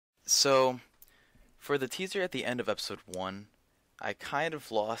So, for the teaser at the end of episode 1, I kind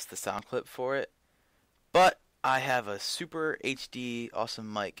of lost the sound clip for it, but I have a super HD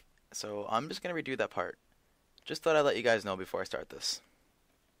awesome mic, so I'm just going to redo that part. Just thought I'd let you guys know before I start this.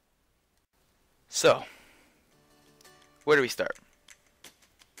 So, where do we start?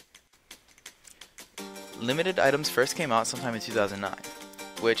 Limited items first came out sometime in 2009,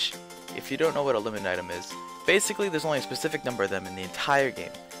 which, if you don't know what a limited item is, basically there's only a specific number of them in the entire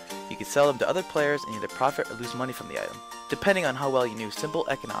game. You could sell them to other players and either profit or lose money from the item, depending on how well you knew simple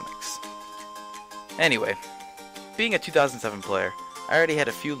economics. Anyway, being a 2007 player, I already had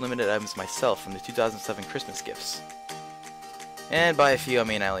a few limited items myself from the 2007 Christmas gifts. And by a few I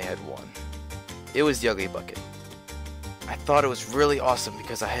mean I only had one. It was the Ugly Bucket. I thought it was really awesome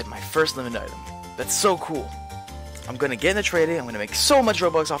because I had my first limited item. That's so cool. I'm gonna get into trading, I'm gonna make so much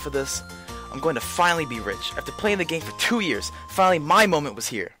Robux off of this. I'm going to finally be rich. After playing the game for 2 years, finally my moment was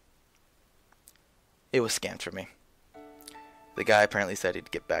here. It was scammed for me. The guy apparently said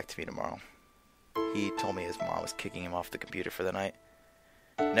he'd get back to me tomorrow. He told me his mom was kicking him off the computer for the night.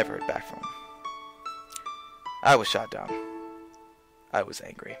 Never heard back from him. I was shot down. I was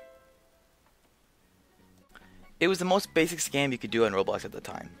angry. It was the most basic scam you could do on Roblox at the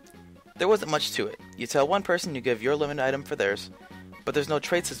time. There wasn't much to it. You tell one person you give your limited item for theirs, but there's no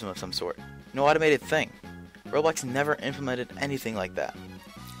trade system of some sort. No automated thing. Roblox never implemented anything like that.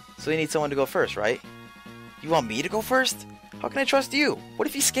 So you need someone to go first, right? You want me to go first? How can I trust you? What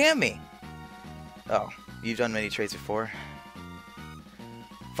if you scam me? Oh, you've done many trades before?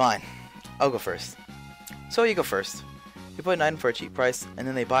 Fine, I'll go first. So you go first. You put an item for a cheap price, and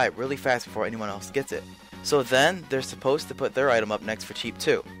then they buy it really fast before anyone else gets it. So then, they're supposed to put their item up next for cheap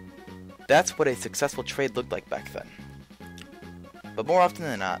too. That's what a successful trade looked like back then. But more often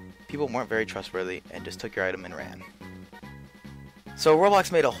than not, people weren't very trustworthy and just took your item and ran. So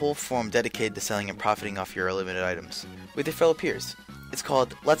Roblox made a whole forum dedicated to selling and profiting off your limited items with your fellow peers. It's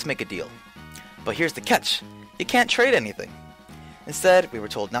called Let's Make a Deal. But here's the catch. You can't trade anything. Instead, we were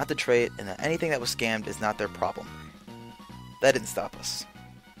told not to trade and that anything that was scammed is not their problem. That didn't stop us.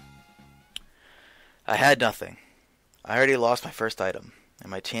 I had nothing. I already lost my first item and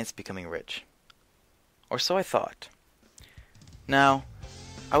my chance of becoming rich. Or so I thought. Now,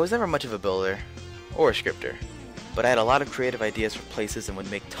 I was never much of a builder or a scripter, but I had a lot of creative ideas for places and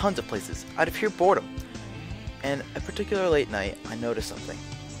would make tons of places out of pure boredom. And a particular late night, I noticed something.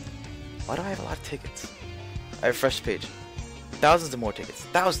 Why do I have a lot of tickets? I refresh the page. Thousands of more tickets.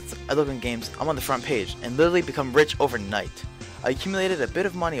 Thousands. I look in games, I'm on the front page, and literally become rich overnight. I accumulated a bit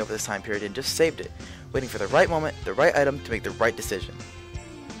of money over this time period and just saved it, waiting for the right moment, the right item to make the right decision.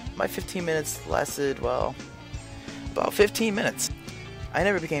 My 15 minutes lasted, well, about 15 minutes. I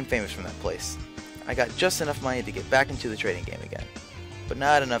never became famous from that place. I got just enough money to get back into the trading game again, but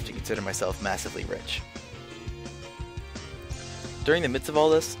not enough to consider myself massively rich. During the midst of all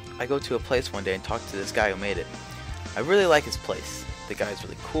this, I go to a place one day and talk to this guy who made it. I really like his place. The guy's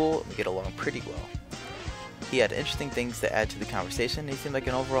really cool and we get along pretty well. He had interesting things to add to the conversation and he seemed like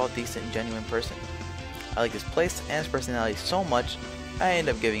an overall decent and genuine person. I like his place and his personality so much, I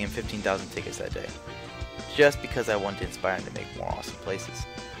ended up giving him 15,000 tickets that day. Just because I wanted to inspire him to make more awesome places.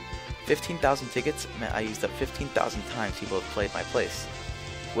 15,000 tickets meant I used up 15,000 times people have played my place,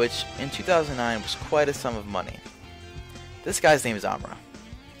 which in 2009 was quite a sum of money. This guy's name is Amra,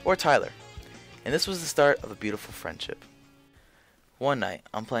 or Tyler, and this was the start of a beautiful friendship. One night,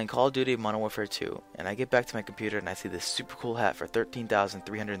 I'm playing Call of Duty Modern Warfare 2, and I get back to my computer and I see this super cool hat for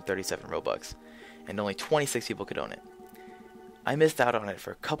 13,337 Robux, and only 26 people could own it. I missed out on it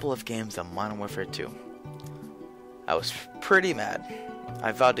for a couple of games on Modern Warfare 2. I was pretty mad.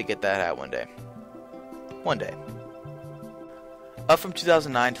 I vowed to get that hat one day. One day. Up from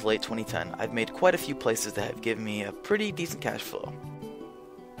 2009 to late 2010, I've made quite a few places that have given me a pretty decent cash flow.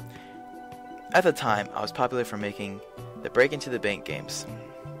 At the time, I was popular for making the Break Into the Bank games.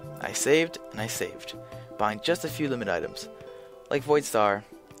 I saved and I saved, buying just a few limited items, like Void Star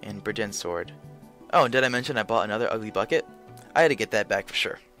and Bridgen's Sword. Oh, and did I mention I bought another Ugly Bucket? I had to get that back for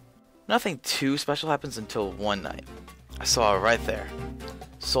sure. Nothing too special happens until one night. I saw it right there.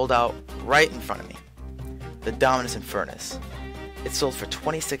 Sold out right in front of me. The Dominus Infernus. It sold for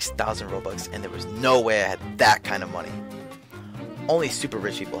 26,000 Robux and there was no way I had that kind of money. Only super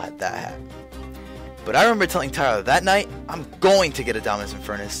rich people had that hat. But I remember telling Tyler that night, I'm going to get a Dominus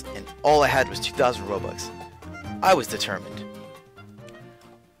Infernus, and all I had was 2,000 Robux. I was determined.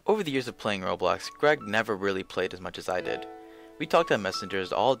 Over the years of playing Roblox, Greg never really played as much as I did. We talked on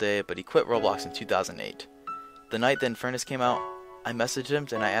messengers all day, but he quit Roblox in 2008. The night the Infernus came out, I messaged him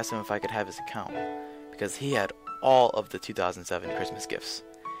and I asked him if I could have his account, because he had all of the 2007 Christmas gifts,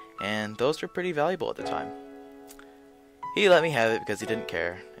 and those were pretty valuable at the time. He let me have it because he didn't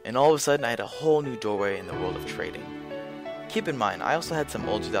care, and all of a sudden I had a whole new doorway in the world of trading. Keep in mind, I also had some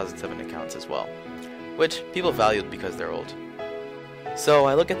old 2007 accounts as well, which people valued because they're old. So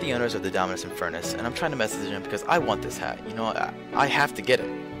I look at the owners of the Dominus Infernus, and I'm trying to message him because I want this hat. You know, I have to get it.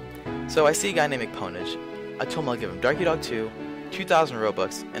 So I see a guy named McPonage. I told him I'll give him DarkUdog 2, 2,000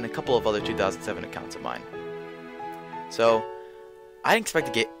 Robux, and a couple of other 2007 accounts of mine. So I didn't expect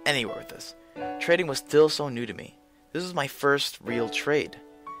to get anywhere with this. Trading was still so new to me. This was my first real trade.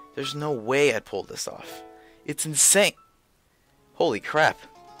 There's no way I'd pull this off. It's insane. Holy crap.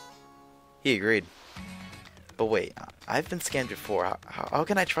 He agreed. But wait, I've been scammed before. How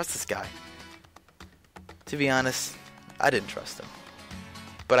can I trust this guy? To be honest, I didn't trust him.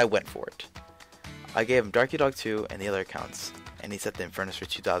 But I went for it. I gave him DarkUdog 2 and the other accounts, and he set the Infernus for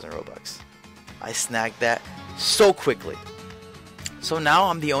 2,000 Robux. I snagged that so quickly. So now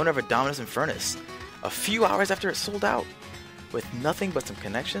I'm the owner of a Dominus Infernus, a few hours after it sold out, with nothing but some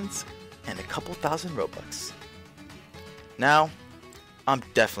connections and a couple thousand Robux. Now, I'm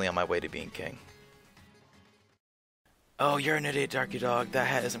definitely on my way to being king. Oh, you're an idiot, DarkUdog. That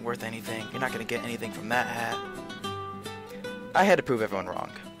hat isn't worth anything. You're not going to get anything from that hat. I had to prove everyone wrong.